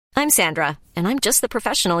I'm Sandra, and I'm just the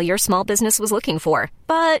professional your small business was looking for.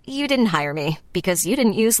 But you didn't hire me because you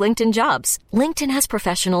didn't use LinkedIn Jobs. LinkedIn has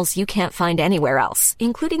professionals you can't find anywhere else,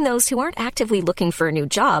 including those who aren't actively looking for a new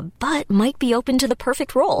job, but might be open to the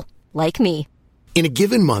perfect role, like me. In a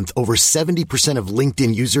given month, over 70% of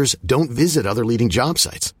LinkedIn users don't visit other leading job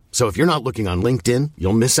sites. So if you're not looking on LinkedIn,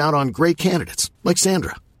 you'll miss out on great candidates like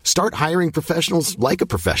Sandra. Start hiring professionals like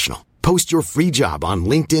a professional. Post your free job on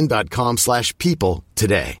linkedin.com/people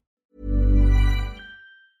today.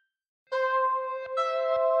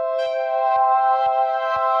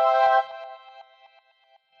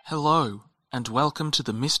 Hello, and welcome to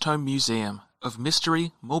the Mistome Museum of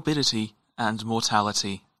Mystery, Morbidity, and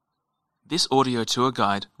Mortality. This audio tour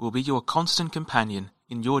guide will be your constant companion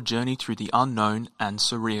in your journey through the unknown and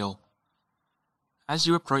surreal. As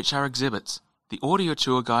you approach our exhibits, the audio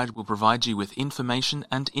tour guide will provide you with information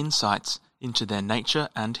and insights into their nature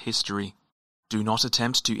and history. Do not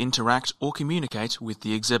attempt to interact or communicate with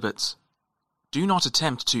the exhibits. Do not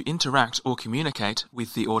attempt to interact or communicate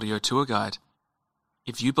with the audio tour guide.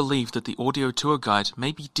 If you believe that the audio tour guide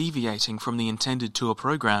may be deviating from the intended tour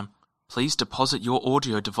program, please deposit your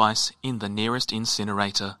audio device in the nearest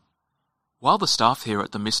incinerator. While the staff here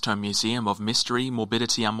at the Mistome Museum of Mystery,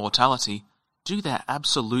 Morbidity and Mortality do their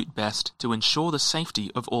absolute best to ensure the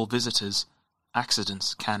safety of all visitors,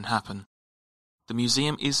 accidents can happen. The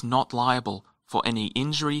museum is not liable for any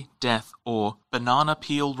injury, death, or banana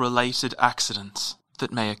peel-related accidents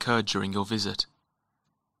that may occur during your visit.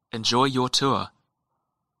 Enjoy your tour,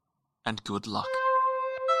 and good luck.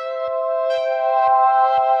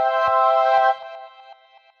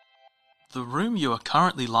 The room you are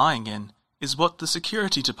currently lying in is what the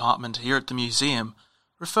security department here at the museum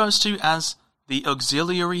refers to as the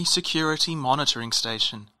Auxiliary Security Monitoring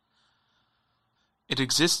Station. It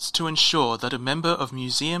exists to ensure that a member of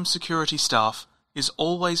museum security staff is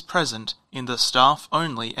always present in the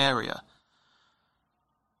staff-only area,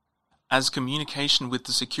 as communication with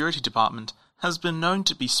the security department has been known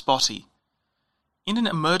to be spotty. In an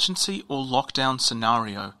emergency or lockdown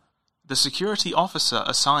scenario, the security officer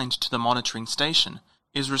assigned to the monitoring station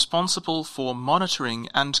is responsible for monitoring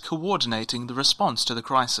and coordinating the response to the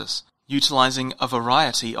crisis, utilizing a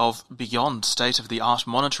variety of beyond state-of-the-art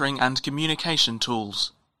monitoring and communication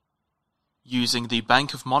tools. Using the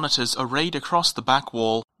bank of monitors arrayed across the back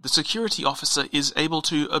wall, the security officer is able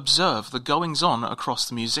to observe the goings-on across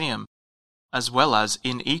the museum, as well as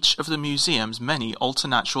in each of the museum's many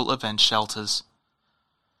alternatural event shelters.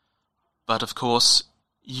 But of course,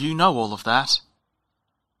 you know all of that.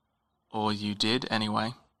 Or you did,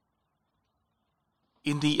 anyway.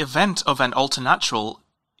 In the event of an alternatural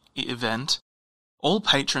event, all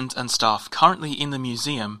patrons and staff currently in the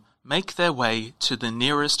museum make their way to the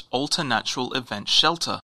nearest alternatural event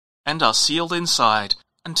shelter and are sealed inside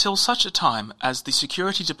until such a time as the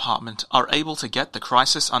security department are able to get the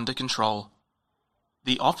crisis under control.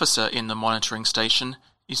 The officer in the monitoring station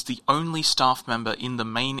is the only staff member in the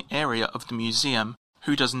main area of the museum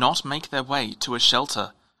who does not make their way to a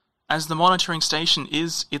shelter, as the monitoring station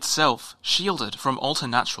is itself shielded from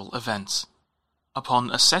alternatural events. Upon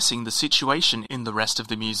assessing the situation in the rest of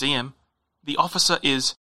the museum, the officer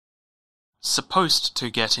is supposed to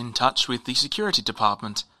get in touch with the security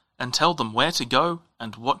department and tell them where to go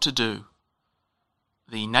and what to do.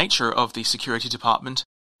 The nature of the security department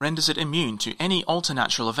renders it immune to any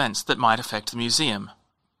alternatural events that might affect the museum,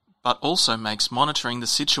 but also makes monitoring the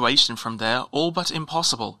situation from there all but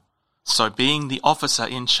impossible. So being the officer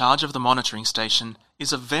in charge of the monitoring station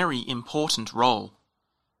is a very important role.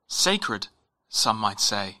 Sacred, some might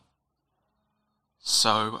say.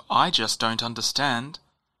 So I just don't understand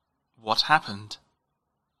what happened.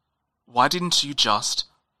 Why didn't you just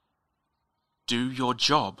do your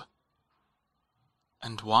job?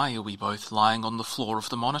 And why are we both lying on the floor of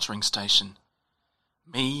the monitoring station?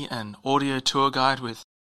 Me, an audio tour guide with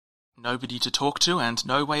nobody to talk to and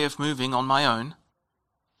no way of moving on my own.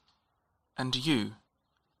 And you,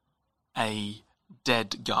 a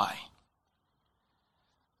dead guy.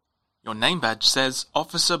 Your name badge says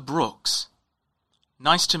Officer Brooks.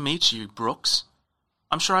 Nice to meet you, Brooks.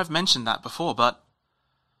 I'm sure I've mentioned that before, but,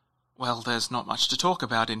 well, there's not much to talk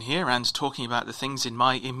about in here, and talking about the things in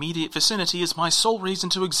my immediate vicinity is my sole reason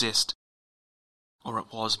to exist. Or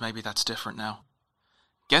it was, maybe that's different now.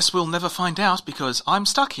 Guess we'll never find out because I'm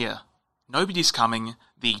stuck here. Nobody's coming,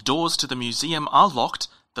 the doors to the museum are locked,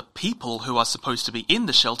 the people who are supposed to be in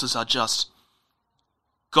the shelters are just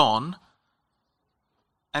gone.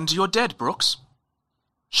 And you're dead, Brooks.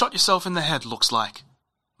 Shot yourself in the head, looks like.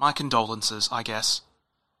 My condolences, I guess.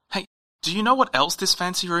 Hey, do you know what else this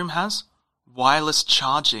fancy room has? Wireless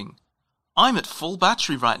charging. I'm at full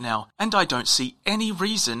battery right now, and I don't see any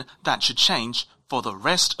reason that should change for the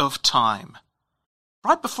rest of time.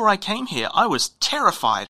 Right before I came here, I was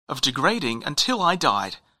terrified of degrading until I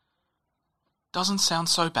died. Doesn't sound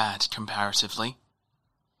so bad, comparatively.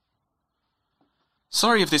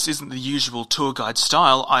 Sorry if this isn't the usual tour guide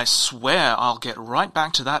style. I swear I'll get right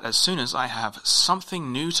back to that as soon as I have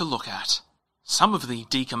something new to look at. Some of the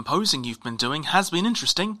decomposing you've been doing has been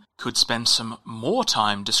interesting. Could spend some more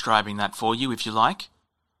time describing that for you if you like.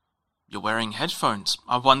 You're wearing headphones.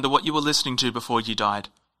 I wonder what you were listening to before you died.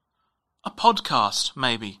 A podcast,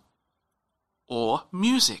 maybe. Or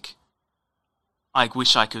music. I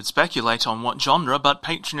wish I could speculate on what genre, but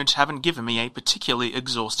patronage haven't given me a particularly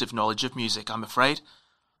exhaustive knowledge of music, I'm afraid.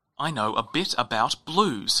 I know a bit about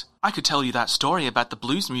blues. I could tell you that story about the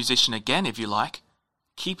blues musician again if you like.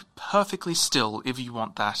 Keep perfectly still if you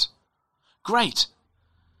want that. Great!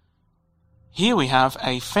 Here we have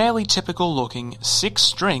a fairly typical-looking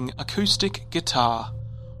 6-string acoustic guitar.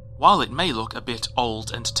 While it may look a bit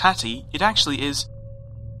old and tatty, it actually is...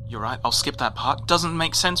 You're right, I'll skip that part. Doesn't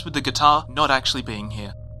make sense with the guitar not actually being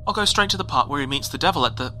here. I'll go straight to the part where he meets the devil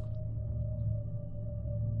at the...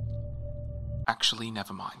 Actually,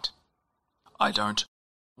 never mind. I don't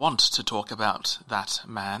want to talk about that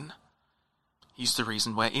man. He's the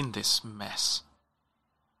reason we're in this mess.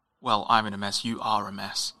 Well, I'm in a mess, you are a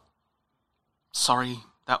mess. Sorry,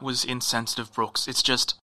 that was insensitive, Brooks. It's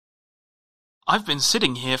just... I've been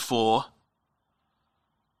sitting here for...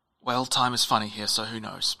 Well, time is funny here, so who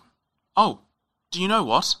knows. Oh, do you know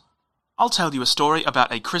what? I'll tell you a story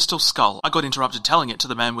about a crystal skull. I got interrupted telling it to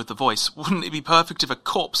the man with the voice. Wouldn't it be perfect if a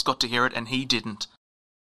corpse got to hear it and he didn't?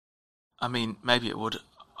 I mean, maybe it would.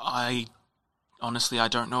 Honestly, I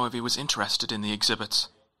don't know if he was interested in the exhibits.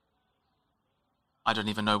 I don't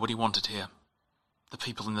even know what he wanted here. The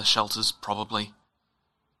people in the shelters, probably.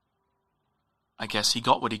 I guess he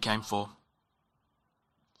got what he came for.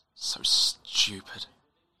 So stupid.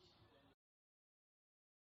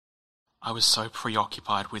 I was so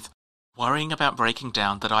preoccupied with worrying about breaking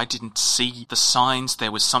down that I didn't see the signs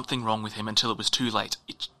there was something wrong with him until it was too late.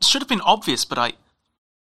 It should have been obvious, but I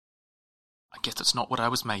guess that's not what I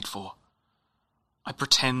was made for. I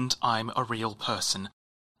pretend I'm a real person,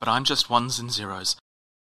 but I'm just ones and zeros.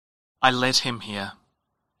 I led him here.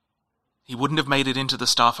 He wouldn't have made it into the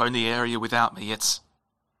staff-only area without me. It's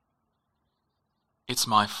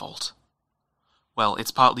my fault. Well,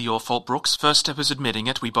 it's partly your fault, Brooks. First step is admitting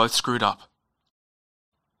it. We both screwed up.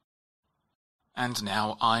 And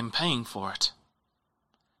now I'm paying for it.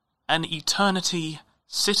 An eternity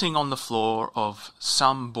sitting on the floor of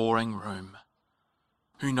some boring room.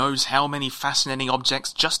 Who knows how many fascinating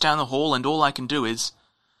objects just down the hall, and all I can do is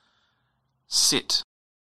sit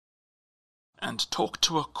and talk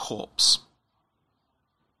to a corpse.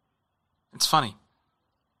 It's funny.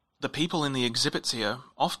 The people in the exhibits here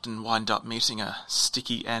often wind up meeting a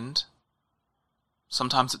sticky end.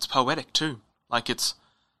 Sometimes it's poetic too, like it's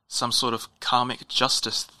some sort of karmic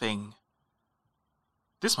justice thing.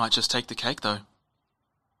 This might just take the cake though.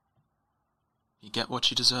 You get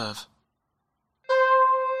what you deserve.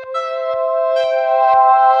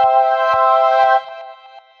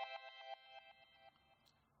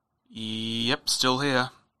 Yep, still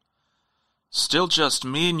here. Still just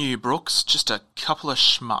me and you, Brooks, just a couple of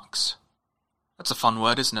schmucks. That's a fun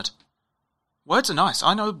word, isn't it? Words are nice,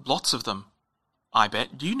 I know lots of them. I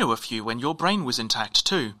bet you knew a few when your brain was intact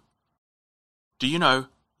too. Do you know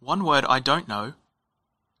one word I don't know?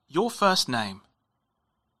 Your first name.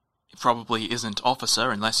 It probably isn't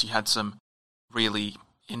officer unless you had some really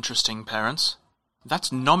interesting parents.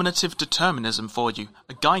 That's nominative determinism for you.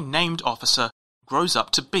 A guy named officer grows up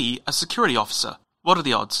to be a security officer. What are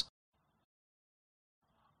the odds?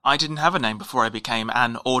 I didn't have a name before I became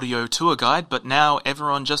an audio tour guide, but now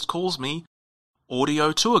everyone just calls me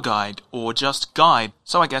audio tour guide, or just guide,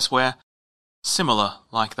 so I guess we're similar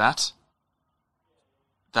like that.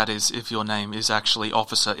 That is, if your name is actually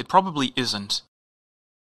officer. It probably isn't.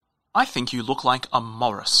 I think you look like a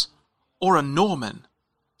Morris, or a Norman,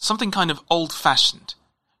 something kind of old-fashioned.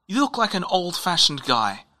 You look like an old-fashioned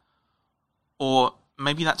guy. Or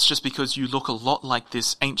maybe that's just because you look a lot like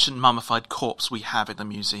this ancient mummified corpse we have in the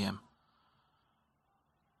museum.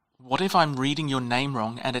 What if I'm reading your name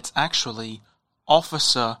wrong and it's actually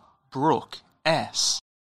Officer Brooke S?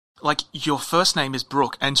 Like, your first name is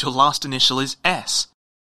Brooke and your last initial is S.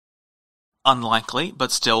 Unlikely,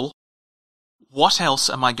 but still. What else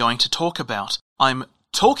am I going to talk about? I'm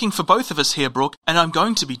talking for both of us here, Brooke, and I'm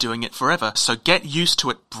going to be doing it forever, so get used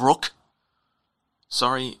to it, Brooke.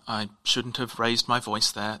 Sorry, I shouldn't have raised my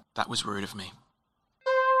voice there. That was rude of me.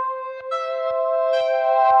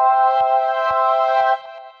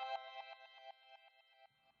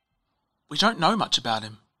 We don't know much about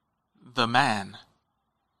him. The man.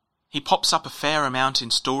 He pops up a fair amount in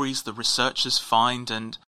stories the researchers find,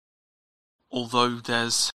 and although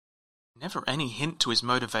there's never any hint to his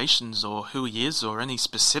motivations or who he is or any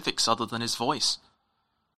specifics other than his voice,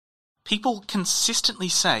 people consistently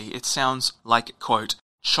say it sounds like, quote,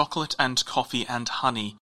 chocolate and coffee and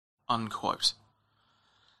honey, unquote.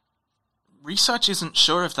 Research isn't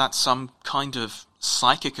sure if that's some kind of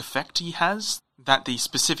psychic effect he has, that the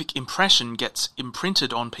specific impression gets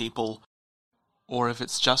imprinted on people, or if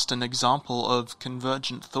it's just an example of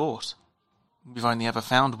convergent thought. We've only ever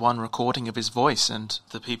found one recording of his voice, and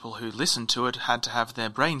the people who listened to it had to have their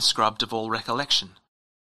brains scrubbed of all recollection.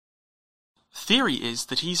 Theory is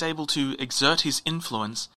that he's able to exert his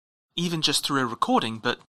influence even just through a recording,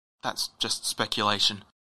 but that's just speculation.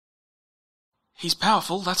 He's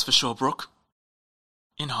powerful, that's for sure, Brooke.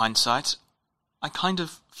 In hindsight, I kind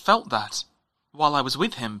of felt that while I was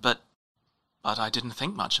with him, but I didn't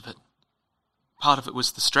think much of it. Part of it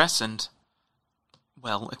was the stress and,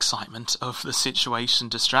 well, excitement of the situation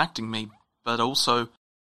distracting me, but also,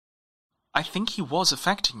 I think he was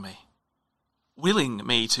affecting me, willing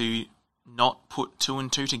me to not put two and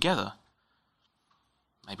two together.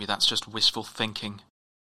 Maybe that's just wishful thinking.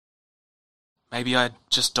 Maybe I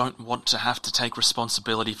just don't want to have to take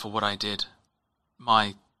responsibility for what I did.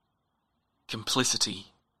 My complicity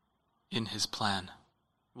in his plan,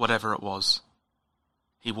 whatever it was.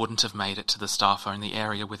 He wouldn't have made it to the staff-only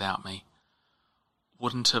area without me.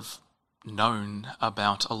 Wouldn't have known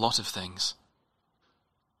about a lot of things.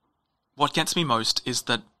 What gets me most is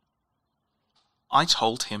that I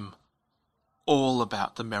told him all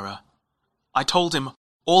about the mirror. I told him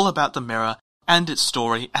all about the mirror and its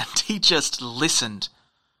story, and he just listened.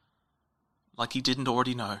 Like he didn't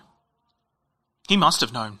already know. He must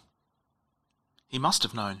have known. He must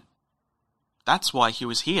have known. That's why he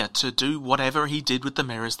was here, to do whatever he did with the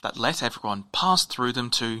mirrors that let everyone pass through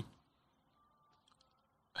them to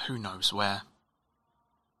who knows where.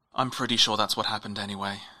 I'm pretty sure that's what happened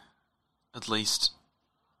anyway. At least,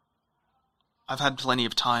 I've had plenty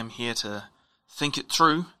of time here to think it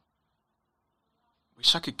through.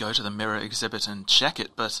 Wish I could go to the mirror exhibit and check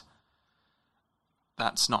it, but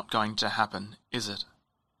that's not going to happen, is it?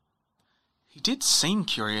 He did seem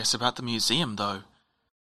curious about the museum, though.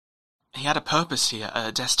 He had a purpose here,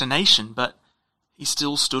 a destination, but he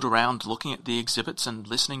still stood around looking at the exhibits and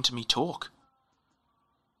listening to me talk.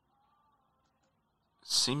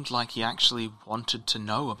 Seemed like he actually wanted to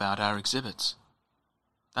know about our exhibits.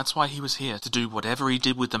 That's why he was here, to do whatever he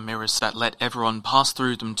did with the mirrors that let everyone pass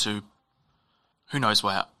through them to who knows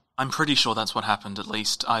where. I'm pretty sure that's what happened, at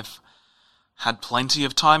least. I've had plenty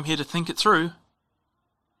of time here to think it through.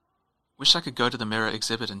 Wish I could go to the mirror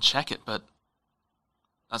exhibit and check it, but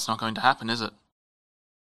that's not going to happen, is it?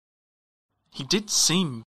 He did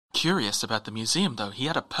seem curious about the museum, though. He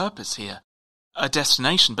had a purpose here, a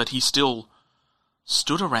destination, but he still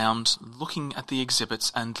stood around looking at the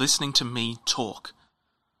exhibits and listening to me talk.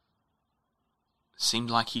 Seemed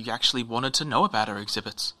like he actually wanted to know about our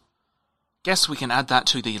exhibits. Guess we can add that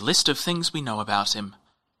to the list of things we know about him.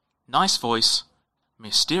 Nice voice,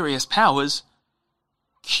 mysterious powers,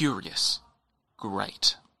 curious.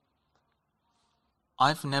 Great.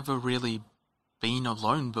 I've never really been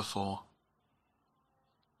alone before.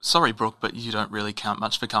 Sorry, Brooke, but you don't really count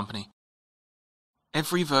much for company.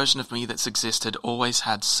 Every version of me that's existed always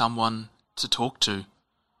had someone to talk to.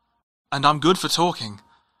 And I'm good for talking.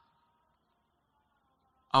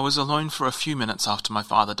 I was alone for a few minutes after my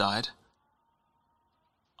father died.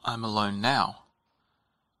 I'm alone now.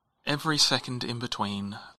 Every second in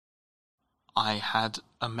between, I had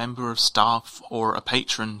a member of staff or a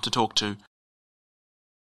patron to talk to.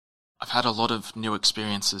 I've had a lot of new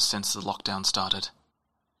experiences since the lockdown started.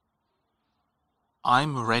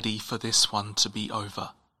 I'm ready for this one to be over.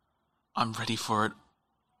 I'm ready for it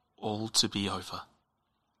all to be over.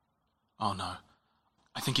 Oh no.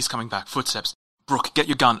 I think he's coming back. Footsteps. Brooke, get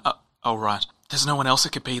your gun. Oh right. There's no one else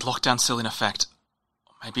it could be. Lockdown's still in effect.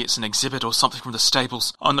 Maybe it's an exhibit or something from the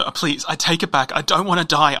stables. Oh no, please, I take it back. I don't want to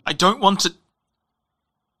die. I don't want to...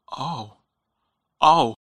 Oh.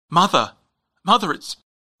 Mother,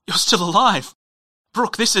 you're still alive.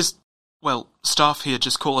 Brooke, this is... Well, staff here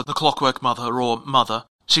just call her the Clockwork Mother or Mother.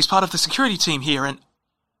 She's part of the security team here and...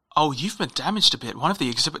 Oh, you've been damaged a bit. One of the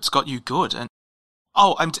exhibits got you good and...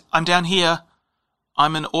 Oh, I'm down here.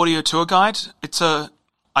 I'm an audio tour guide.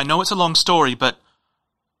 I know it's a long story, but...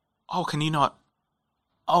 Oh, can you not...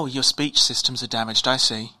 Oh, your speech systems are damaged, I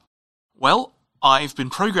see. Well, I've been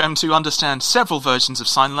programmed to understand several versions of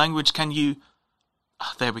sign language. Can you...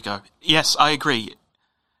 There we go. Yes, I agree.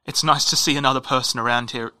 It's nice to see another person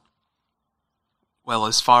around here. Well,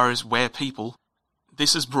 as far as where people...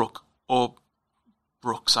 This is Brooke, or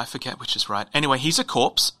Brooks, I forget which is right. Anyway, he's a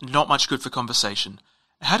corpse, not much good for conversation.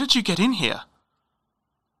 How did you get in here?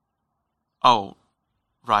 Oh,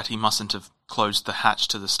 right, he mustn't have closed the hatch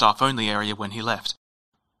to the staff-only area when he left.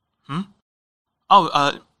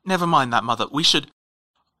 Oh, never mind that, Mother. We should...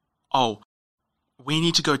 Oh, we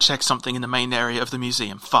need to go check something in the main area of the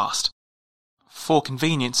museum, fast. For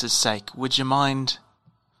convenience's sake, would you mind...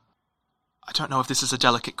 I don't know if this is a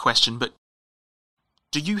delicate question, but...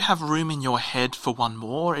 Do you have room in your head for one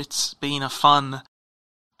more? It's been a fun...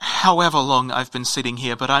 However long I've been sitting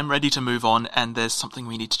here, but I'm ready to move on, and there's something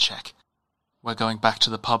we need to check. We're going back to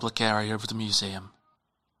the public area of the museum.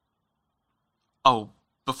 Oh,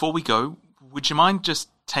 before we go, would you mind just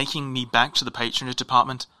taking me back to the patronage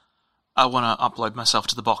department? I want to upload myself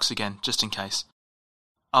to the box again, just in case.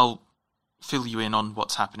 I'll fill you in on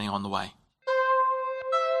what's happening on the way.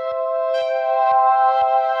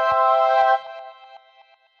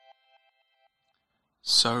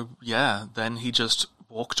 So, yeah, then he just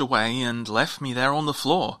walked away and left me there on the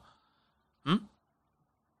floor.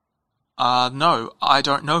 No, I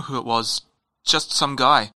don't know who it was. Just some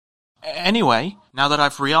guy. Anyway, now that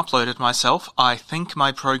I've re-uploaded myself, I think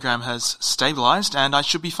my program has stabilized and I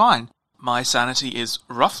should be fine. My sanity is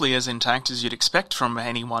roughly as intact as you'd expect from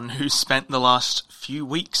anyone who's spent the last few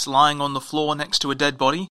weeks lying on the floor next to a dead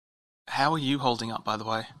body. How are you holding up, by the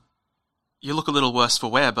way? You look a little worse for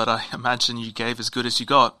wear, but I imagine you gave as good as you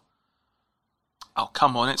got. Oh,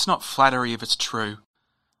 come on, it's not flattery if it's true.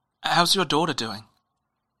 How's your daughter doing?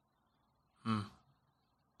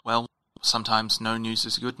 Well, sometimes no news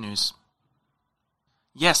is good news.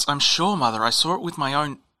 Yes, I'm sure, Mother. I saw it with my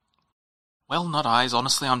own... Well, not eyes.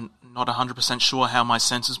 Honestly, I'm not 100% sure how my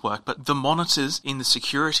senses work, but the monitors in the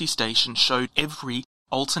security station showed every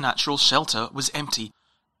alternatural shelter was empty.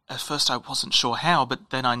 At first I wasn't sure how, but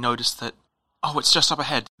then I noticed that... Oh, it's just up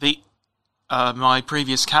ahead. My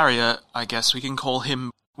previous carrier, I guess we can call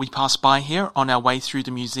him... We passed by here on our way through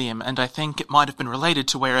the museum, and I think it might have been related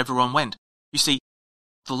to where everyone went. You see,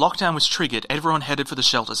 the lockdown was triggered, everyone headed for the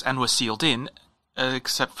shelters and were sealed in,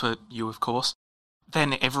 except for you, of course.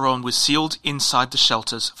 Then everyone was sealed inside the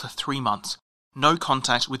shelters for 3 months. No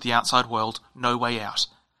contact with the outside world, no way out.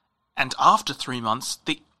 And after 3 months,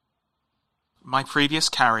 my previous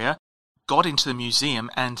carrier got into the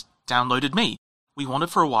museum and downloaded me. We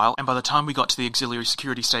wandered for a while, and by the time we got to the auxiliary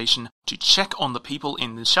security station to check on the people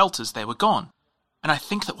in the shelters, they were gone. And I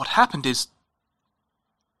think that what happened is...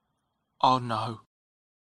 Oh no.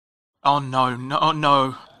 Oh no, no,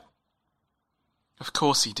 no. Of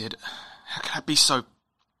course he did. How can I be so...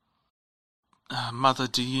 Mother,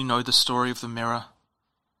 do you know the story of the mirror?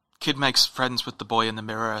 Kid makes friends with the boy in the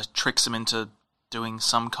mirror, tricks him into doing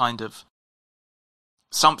some kind of...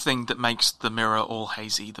 something that makes the mirror all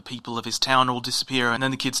hazy. The people of his town all disappear, and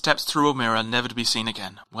then the kid steps through a mirror, never to be seen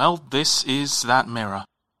again. Well, this is that mirror.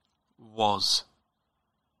 Was.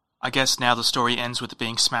 I guess now the story ends with it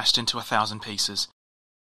being smashed into 1,000 pieces.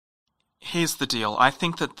 Here's the deal. I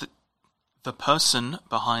think that the person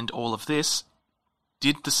behind all of this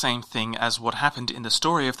did the same thing as what happened in the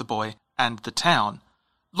story of the boy and the town.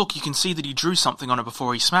 Look, you can see that he drew something on it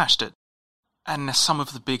before he smashed it. And some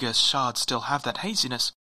of the bigger shards still have that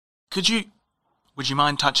haziness. Would you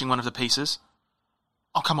mind touching one of the pieces?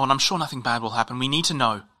 Oh, come on, I'm sure nothing bad will happen. We need to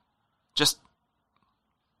know. Just...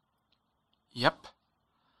 Yep.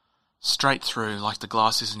 Straight through, like the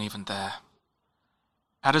glass isn't even there.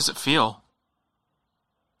 How does it feel?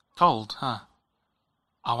 Cold, huh?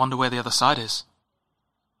 I wonder where the other side is.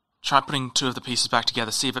 Try putting 2 of the pieces back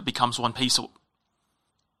together, see if it becomes one piece or...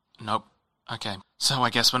 Nope. Okay, so I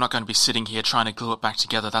guess we're not going to be sitting here trying to glue it back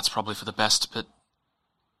together. That's probably for the best, but...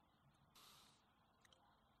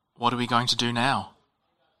 What are we going to do now?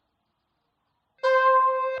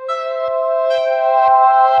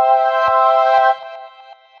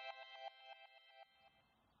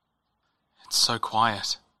 It's so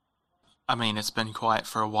quiet. I mean, it's been quiet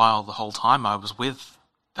for a while the whole time I was with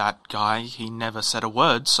that guy. He never said a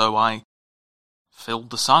word, so I filled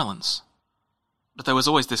the silence. But there was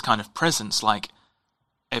always this kind of presence, like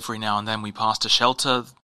every now and then we passed a shelter.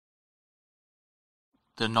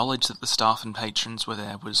 The knowledge that the staff and patrons were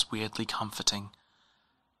there was weirdly comforting.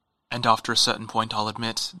 And after a certain point, I'll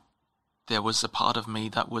admit, there was a part of me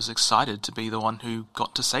that was excited to be the one who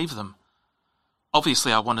got to save them.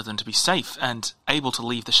 Obviously, I wanted them to be safe and able to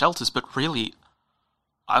leave the shelters, but really,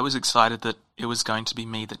 I was excited that it was going to be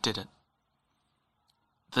me that did it.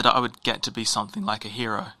 That I would get to be something like a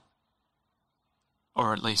hero.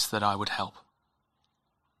 Or at least that I would help.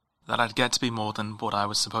 That I'd get to be more than what I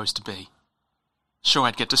was supposed to be. Sure,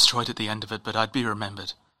 I'd get destroyed at the end of it, but I'd be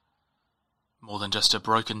remembered. More than just a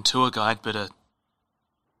broken tour guide, but a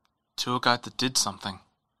tour guide that did something.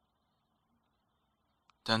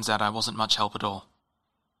 Turns out I wasn't much help at all.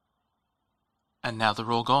 And now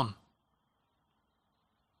they're all gone.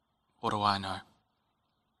 What do I know?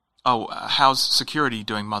 Oh, how's security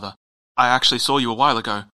doing, Mother? I actually saw you a while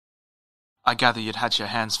ago. I gather you'd had your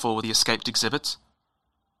hands full with the escaped exhibits?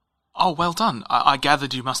 Oh, well done. I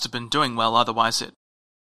gathered you must have been doing well, otherwise it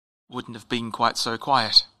wouldn't have been quite so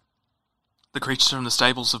quiet. The creatures from the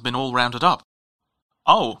stables have been all rounded up.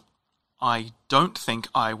 Oh, I don't think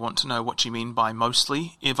I want to know what you mean by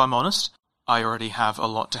mostly, if I'm honest. I already have a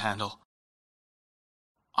lot to handle.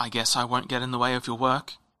 I guess I won't get in the way of your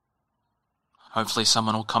work. Hopefully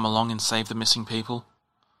someone will come along and save the missing people.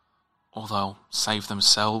 Or they'll save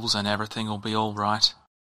themselves and everything will be all right.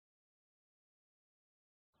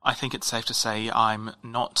 I think it's safe to say I'm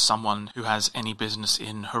not someone who has any business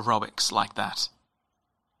in heroics like that.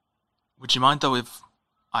 Would you mind, though, if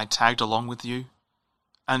I tagged along with you?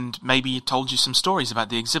 And maybe told you some stories about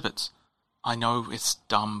the exhibits? I know it's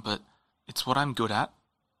dumb, but it's what I'm good at.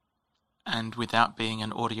 And without being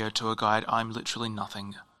an audio tour guide, I'm literally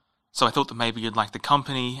nothing. So I thought that maybe you'd like the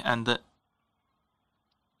company and that...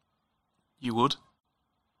 You would?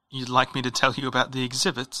 You'd like me to tell you about the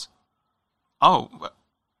exhibits? Oh,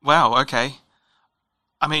 wow, okay.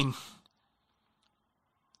 I mean,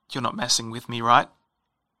 you're not messing with me, right?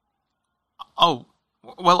 Oh,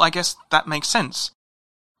 well, I guess that makes sense.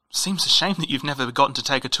 Seems a shame that you've never gotten to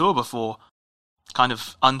take a tour before. Kind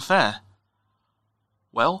of unfair.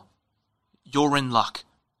 Well, you're in luck.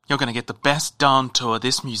 You're going to get the best darn tour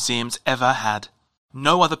this museum's ever had.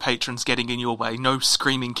 No other patrons getting in your way, no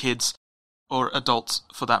screaming kids, or adults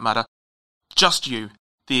for that matter. Just you,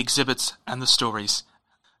 the exhibits and the stories.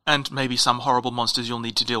 And maybe some horrible monsters you'll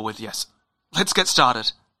need to deal with, yes. Let's get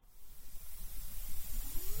started.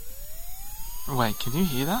 Wait, can you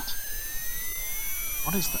hear that?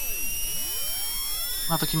 What is that?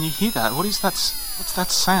 Mother, can you hear that? What is that? What's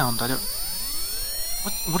that sound? I don't...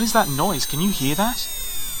 What is that noise? Can you hear that?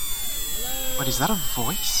 Hello? Wait, is that a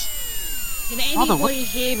voice? Can anybody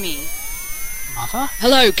hear me? Mother?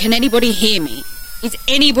 Hello, can anybody hear me? Is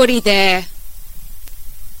anybody there?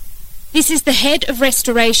 This is the head of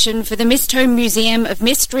restoration for the Mistholm Museum of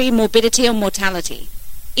Mystery, Morbidity and Mortality.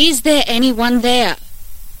 Is there anyone there?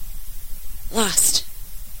 Lost.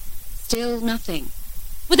 Still nothing.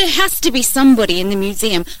 Well, there has to be somebody in the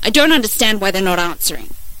museum. I don't understand why they're not answering.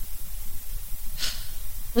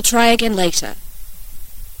 We'll try again later.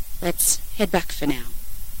 Let's head back for now.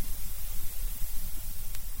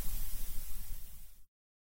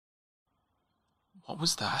 What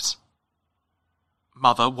was that?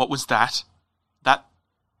 Mother, what was that? That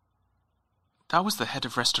was the head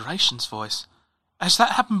of restoration's voice. Has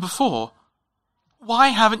that happened before? Why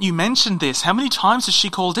haven't you mentioned this? How many times has she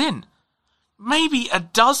called in? Maybe a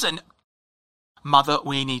dozen. Mother,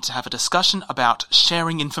 we need to have a discussion about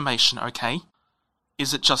sharing information, okay?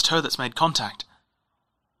 Is it just her that's made contact?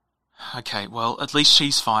 Okay, well, at least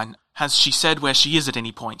she's fine. Has she said where she is at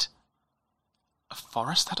any point? A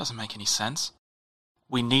forest? That doesn't make any sense.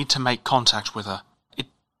 We need to make contact with her. It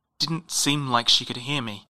didn't seem like she could hear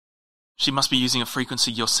me. She must be using a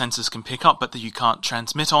frequency your sensors can pick up but that you can't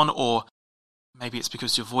transmit on, or maybe it's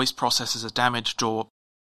because your voice processors are damaged, or...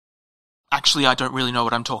 Actually, I don't really know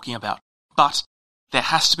what I'm talking about. But there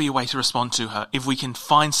has to be a way to respond to her. If we can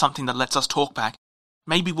find something that lets us talk back,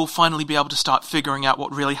 maybe we'll finally be able to start figuring out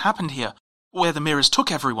what really happened here, where the mirrors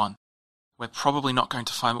took everyone. We're probably not going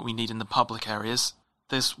to find what we need in the public areas.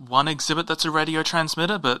 There's one exhibit that's a radio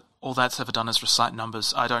transmitter, but all that's ever done is recite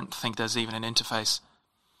numbers. I don't think there's even an interface.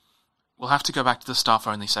 We'll have to go back to the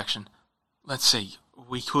staff-only section. Let's see,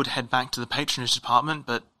 we could head back to the patronage department,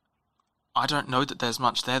 but I don't know that there's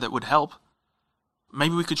much there that would help.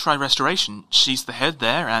 Maybe we could try restoration. She's the head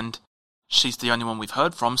there, and she's the only one we've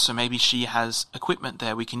heard from, so maybe she has equipment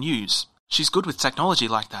there we can use. She's good with technology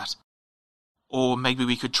like that. Or maybe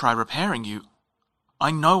we could try repairing you.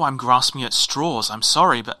 I know I'm grasping at straws, I'm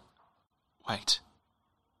sorry, but... Wait.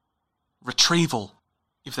 Retrieval.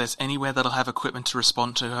 If there's anywhere that'll have equipment to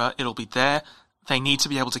respond to her, it'll be there. They need to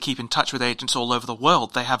be able to keep in touch with agents all over the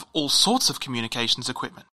world. They have all sorts of communications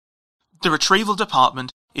equipment. The retrieval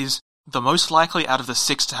department is the most likely out of the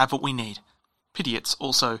 6 to have what we need. Pity it's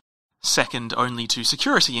also second only to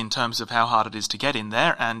security in terms of how hard it is to get in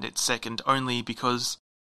there, and it's second only because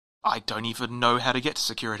I don't even know how to get to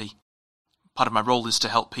security. Part of my role is to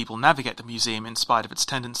help people navigate the museum in spite of its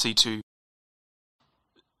tendency to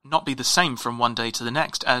not be the same from one day to the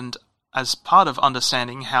next, and as part of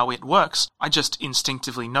understanding how it works, I just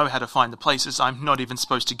instinctively know how to find the places. I'm not even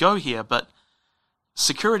supposed to go here, but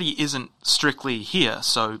security isn't strictly here,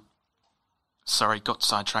 so... Sorry, got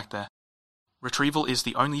sidetracked there. Retrieval is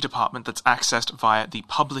the only department that's accessed via the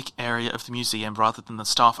public area of the museum rather than the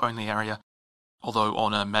staff-only area, although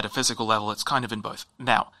on a metaphysical level it's kind of in both.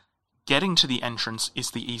 Now, getting to the entrance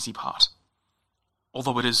is the easy part,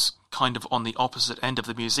 although it is kind of on the opposite end of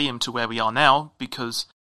the museum to where we are now, because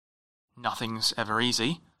nothing's ever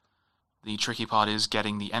easy. The tricky part is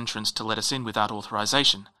getting the entrance to let us in without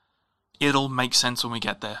authorization. It'll make sense when we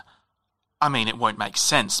get there. I mean, it won't make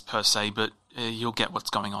sense per se, but you'll get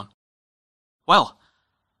what's going on. Well,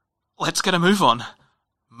 let's get a move on.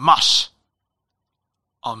 Mush!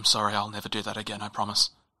 I'm sorry, I'll never do that again, I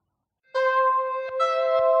promise.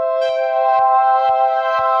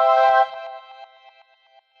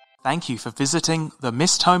 Thank you for visiting the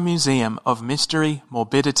Mist Home Museum of Mystery,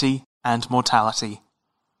 Morbidity, and Mortality.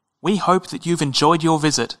 We hope that you've enjoyed your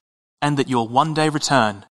visit, and that you'll one day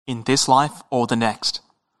return, in this life or the next.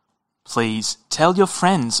 Please tell your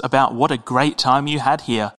friends about what a great time you had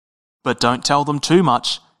here, but don't tell them too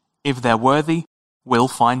much. If they're worthy, we'll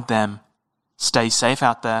find them. Stay safe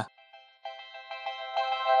out there.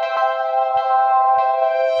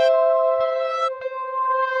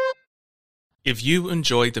 If you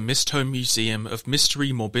enjoyed the Mist Home Museum of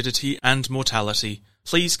Mystery, Morbidity and Mortality,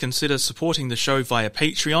 please consider supporting the show via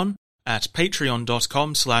Patreon at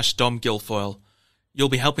patreon.com/domguilfoyle. You'll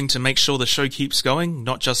be helping to make sure the show keeps going,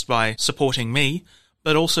 not just by supporting me,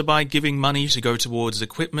 but also by giving money to go towards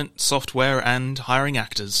equipment, software, and hiring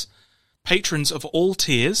actors. Patrons of all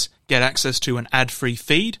tiers get access to an ad-free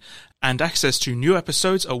feed and access to new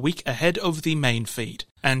episodes a week ahead of the main feed,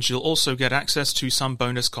 and you'll also get access to some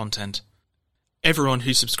bonus content. Everyone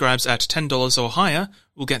who subscribes at $10 or higher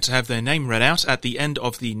will get to have their name read out at the end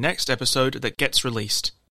of the next episode that gets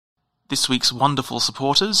released. This week's wonderful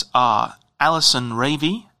supporters are Alison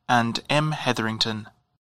Ravey and M. Hetherington.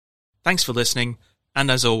 Thanks for listening, and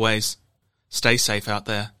as always, stay safe out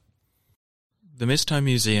there. The Mist Home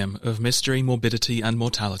Museum of Mystery, Morbidity and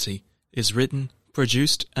Mortality is written,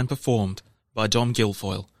 produced and performed by Dom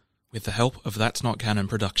Guilfoyle, with the help of That's Not Canon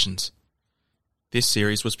Productions. This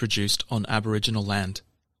series was produced on Aboriginal land,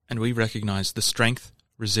 and we recognise the strength,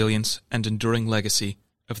 resilience and enduring legacy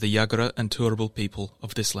of the Yagara and Turrbal people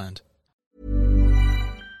of this land.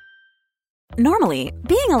 Normally,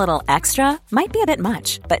 being a little extra might be a bit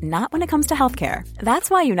much, but not when it comes to healthcare. That's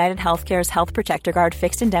why United Healthcare's Health Protector Guard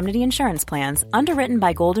fixed indemnity insurance plans, underwritten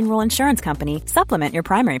by Golden Rule Insurance Company, supplement your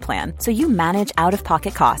primary plan so you manage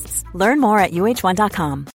out-of-pocket costs. Learn more at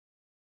uh1.com.